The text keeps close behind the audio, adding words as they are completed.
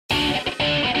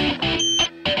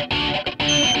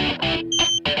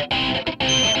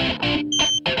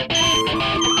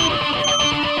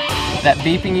That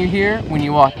beeping you hear when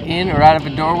you walk in or out of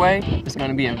a doorway is going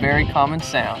to be a very common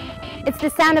sound. It's the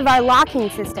sound of our locking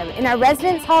system in our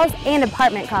residence halls and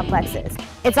apartment complexes.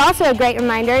 It's also a great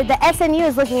reminder that SNU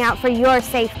is looking out for your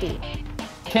safety.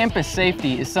 Campus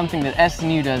safety is something that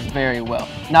SNU does very well.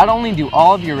 Not only do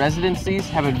all of your residencies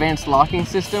have advanced locking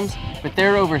systems, but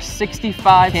there are over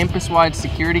 65 campus-wide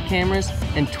security cameras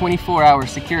and 24-hour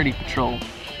security patrol.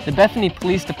 The Bethany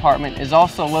Police Department is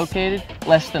also located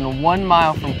less than 1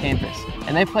 mile from campus,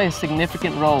 and they play a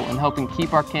significant role in helping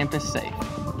keep our campus safe.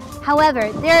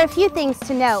 However, there are a few things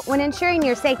to note when ensuring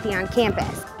your safety on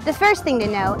campus. The first thing to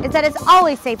know is that it's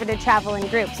always safer to travel in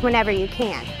groups whenever you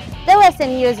can. Though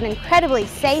SNU is an incredibly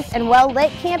safe and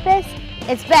well-lit campus,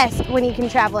 it's best when you can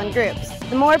travel in groups.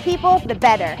 The more people, the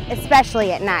better,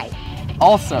 especially at night.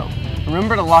 Also,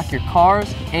 remember to lock your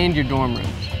cars and your dorm rooms.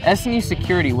 SNU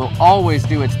security will always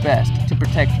do its best to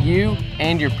protect you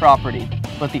and your property,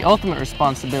 but the ultimate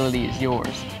responsibility is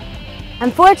yours.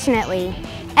 Unfortunately,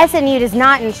 SNU does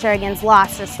not insure against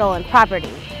lost or stolen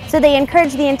property, so they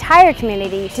encourage the entire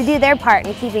community to do their part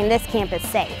in keeping this campus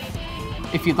safe.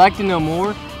 If you'd like to know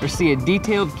more or see a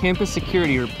detailed campus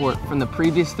security report from the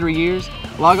previous 3 years,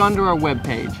 log on to our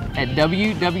webpage at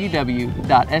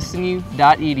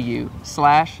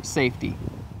www.snu.edu/safety.